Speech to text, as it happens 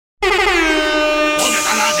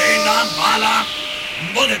mala?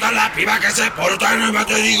 ¿Dónde está la piba que se porta? No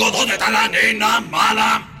te digo, ¿dónde está la nena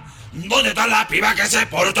mala? ¿Dónde está la piba que se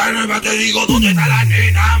porta? No te digo, ¿dónde está la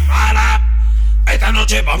nena mala? Esta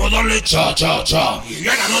noche vamos a darle cha cha cha. Y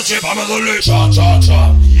esta noche vamos a darle cha cha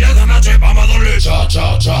cha. Y esta noche vamos a darle cha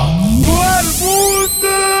cha cha.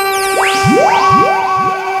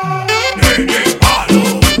 Nene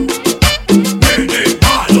malo. Nene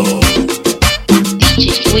malo.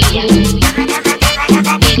 DJ Willians,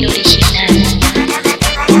 el original.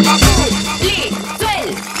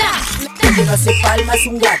 El que no hace palma es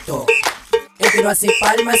un gato. El que no hace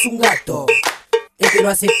palma es un gato. El que no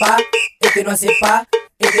hace pa, el que no hace pa,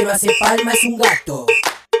 el que no hace palma es un gato.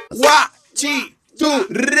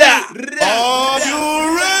 Guachitura. Are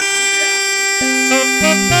you ready?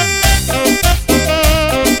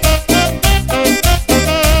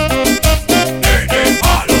 Nene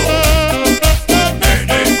malo.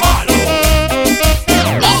 Nene malo.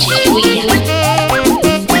 DJ Willians,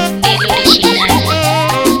 el original.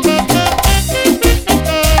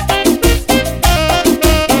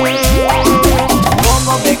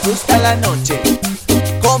 Cómo me gusta la noche,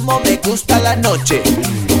 cómo me gusta la noche,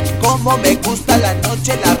 cómo me gusta la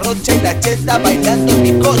noche, la rocha y la cheta bailando en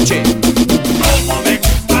mi coche. Cómo me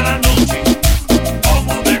gusta la noche.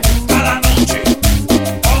 Cómo me gusta la noche.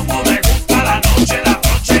 Cómo me gusta la noche, la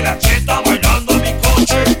noche y la cheta bailando en mi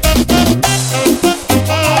coche.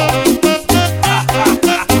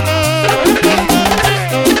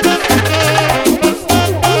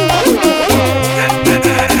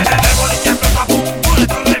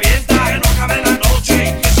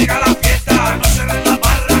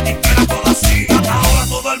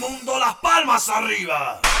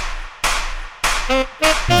 Arriba.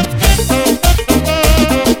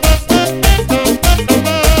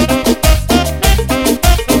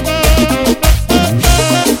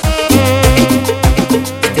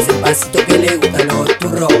 Este es el pasito que le gusta a los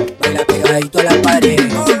turros. Baila pegadito a la pared.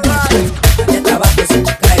 Dale hasta abajo, si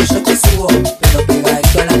te caes yo te subo, pero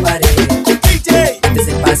pegadito a la pared. DJ. Este es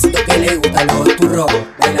el pasito que le gusta a los turros.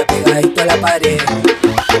 Baila pegadito a la pared.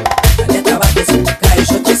 Dale hasta abajo, si te caes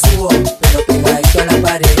yo te subo, pero pegadito a la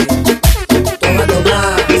pared. Toma,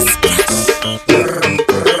 toma.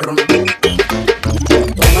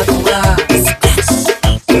 Toma, toma.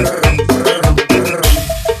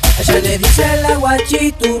 Ella le dice a la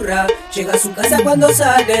guachiturra, llega a su casa cuando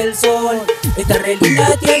sale el sol. Esta re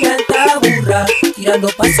linda tiene alta burra, tirando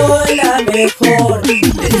paso es la mejor.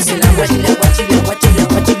 Le dice la guachi, la guachi, la guachi, la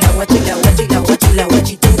guachi, la guachi, la guachi, la guachi, la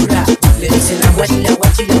guachiturra. Le dice la guachi, la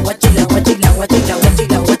guachi, la guachi, la guachi, la guachi, la guachi,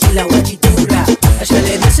 la guachi, la guachiturra. Ella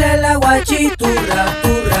le dice a la guachiturra,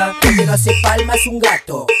 turra. El que no hace palma es un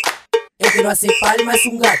gato. El que no hace palma es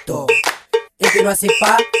un gato. El que no hace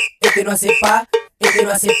pa, el que no hace pa, el que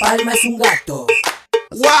no hace palma es un gato.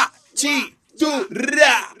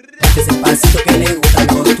 Guachitura. Este es el pasito que le gusta a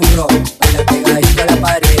los turros. Baila pegadito a la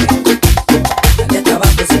pared. Dale hasta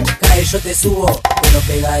abajo, si te caes yo te subo, pero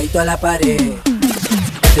pegadito a la pared.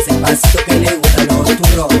 Este es el pasito que le gusta a los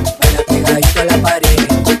turros. Baila pegadito a la pared.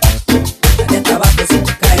 Dale hasta abajo, si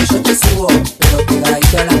te caes yo te subo, pero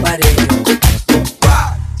pegadito a la pared.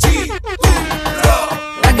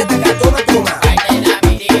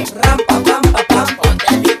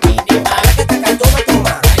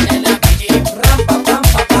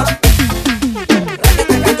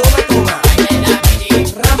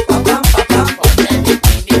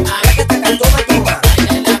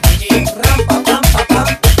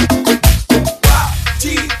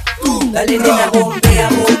 Dale nena, bombea,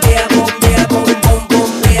 bombea, bombea, bom, bom,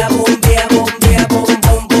 bombea, bombea, bombea, bom,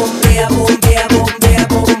 bom, bombea, bombea, bombea,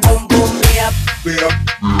 bom, bom, bombea.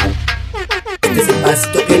 Este es el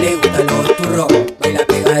pasito que le gusta a los turros. Baila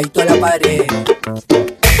pegadito a la pared.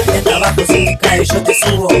 Dale hasta abajo, si te caes yo te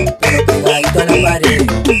subo, pero pegadito a la pared.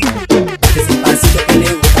 Este es el pasito que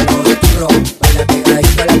le gusta a los turros. Baila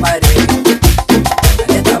pegadito a la pared.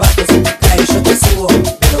 Dale hasta abajo, si te caes yo te subo,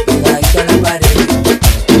 pero pegadito a la pared.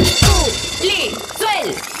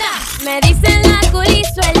 Me dicen la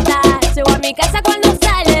culisueltas, llego a mi casa cuando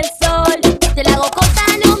sale el sol. Te la hago corta,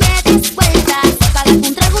 no me des vueltas, pagas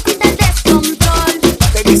un trago, quita el descontrol.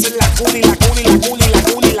 Te dicen la culi, la culi, la culi, la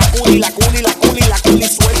culi, la culi, la culi, la culi, la culi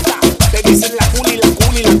suelta. Te dicen la culi, la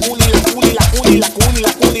culi, la culi, la culi, la culi, la culi,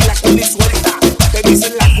 la culi, la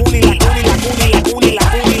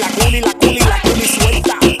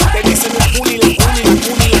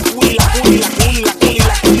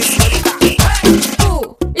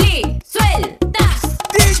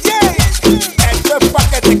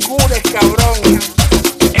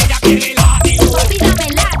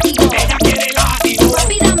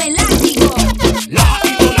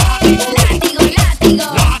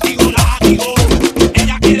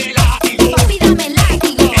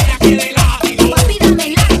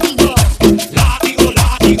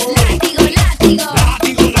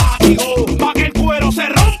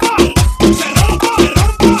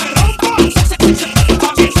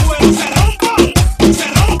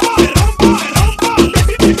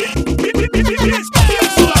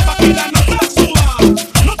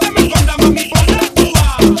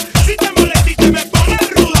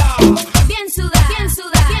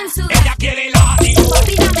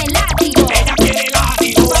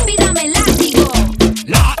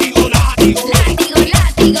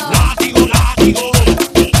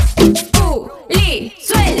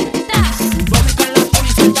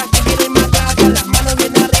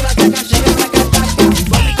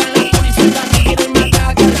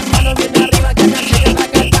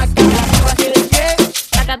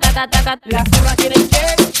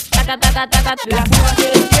Las pibas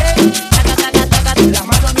quieren que, taca, taca, taca. Las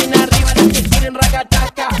manos bien arriba, las que quieren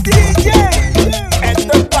racataca. DJ,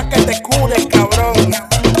 esto es pa' que te cures, cabrón.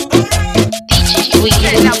 DJ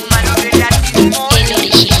Williams, el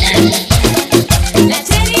original. La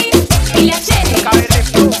Cherry y la Cherry.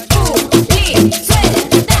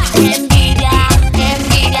 Culisueltas. Envidia,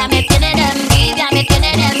 envidia, me tienen envidia, me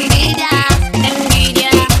tienen envidia. Envidia,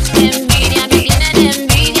 envidia, me tienen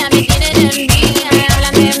envidia, me tienen envidia. Me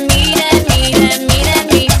hablan de mí, de mí, de mí, de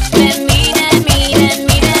mí. De mí, de mí, de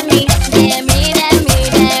mí, de mí. De mí, de mí,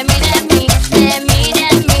 de mí, de mí. De mí, de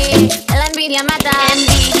mí. La envidia mata.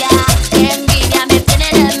 Envidia, envidia, me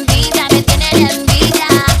tienen envidia, me tienen envidia.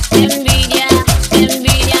 Envidia,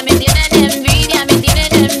 envidia, me tienen envidia, me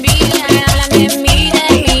tienen envidia. Me hablan de mí, de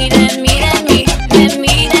mí, de mí, de mí. De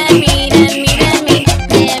mí, de mí, de mí, de mí.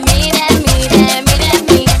 De mí, de mí, de mí, de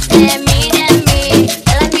mí. De mí, de mí.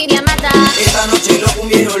 La envidia mata. Esta noche los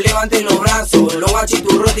cumbieros levanten los brazos, los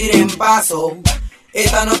guachiturros tiren paso.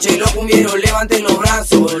 Esta noche los cumbieros levanten los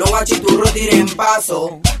brazos, los guachiturros tiren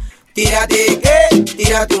paso. Tírate, ¿qué?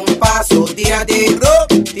 Tírate un paso, tírate,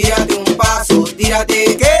 tírate un paso,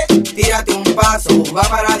 tírate, ¿qué? Tírate un paso, va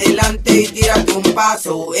para adelante y tírate un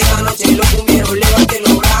paso. Esta noche los cumbieros levanten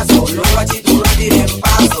los brazos, los guachiturros tiren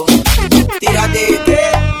paso. Tírate, ¿qué?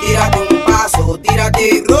 Tírate un paso,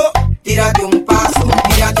 tírate, tírate un paso,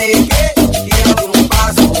 tírate, ¿qué? Tírate un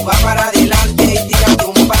paso, va para adelante y tírate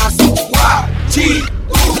un paso. Guachiturro.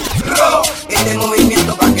 Este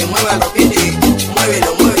movimiento pa' que mueva los pies.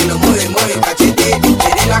 Muévelo, muévelo, mueve, mueve el cachete.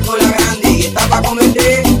 Tiene la cola grande y está pa'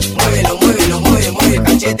 comerte. Muévelo, muévelo, mueve, mueve el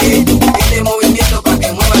cachete. Este movimiento pa'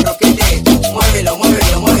 que mueva el roquete. Muévelo,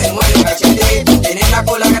 muévelo, mueve, mueve el cachete. Tiene la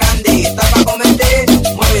cola grande y está pa' comerte.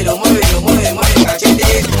 Muévelo, muévelo, mueve, mueve el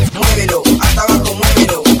cachete. Muévelo, hasta abajo,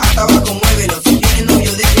 muévelo, hasta abajo, muévelo. Si tienes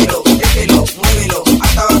novio, déjelo, déjelo, muévelo,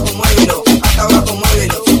 hasta abajo, muévelo, hasta abajo,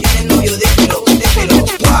 muévelo. Si tienes novio, déjelo, déjelo.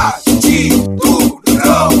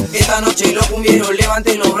 Guachiturro. Esta noche los cumbieros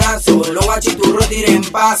levanten los brazos, los guachiturros tiren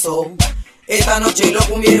paso. Esta noche los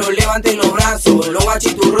cumbieros levanten los brazos, los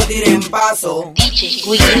guachiturros tiren paso. DJ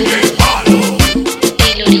Willians, Malo,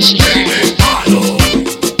 el original. Malo.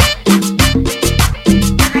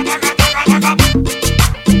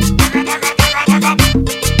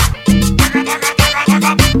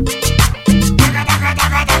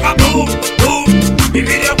 Boom, boom, mi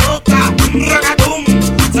video brota, un regatum,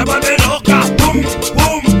 se vuelve loca, boom,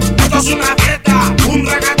 boom, esto es una fiesta, un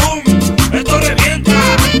regatum, esto revienta.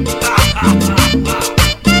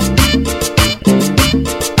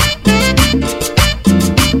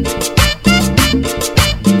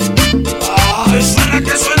 Ay, suena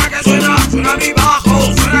que suena que suena, suena mi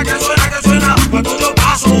bajo, suena que suena que suena, cuando yo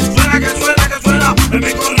paso, suena que suena que suena, en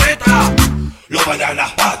mi corneta, lo bailan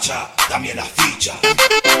las pachas, también las fichas.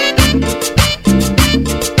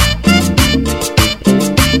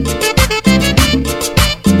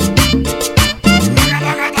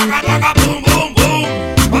 Boom, boom, boom,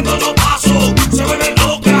 cuando yo paso, se vuelve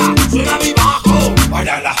loca, suena mi bajo,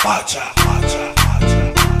 bailan las pachas.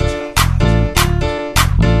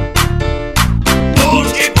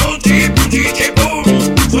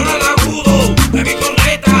 Suena el agudo de mi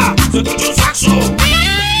corneta, se escucha un saxo,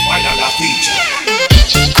 baila la ficha.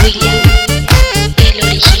 DJ Williams, el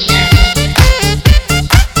original.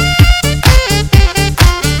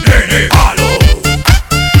 Nene, Malo.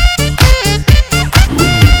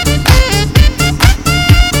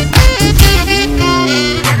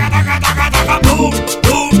 Boom,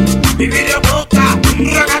 boom, mi video brota, un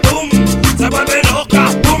regatum, se vuelve loca,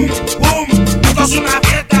 boom, boom, esto es una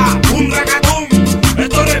fiesta, un regatum,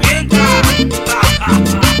 esto revienta.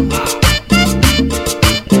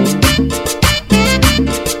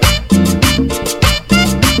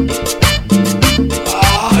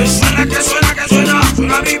 Ay, suena que suena que suena,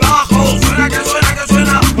 suena mi bajo, suena que suena que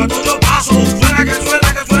suena, cuando yo paso, suena que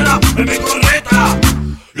suena que suena, en mi corneta,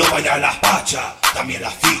 lo bailan las pachas.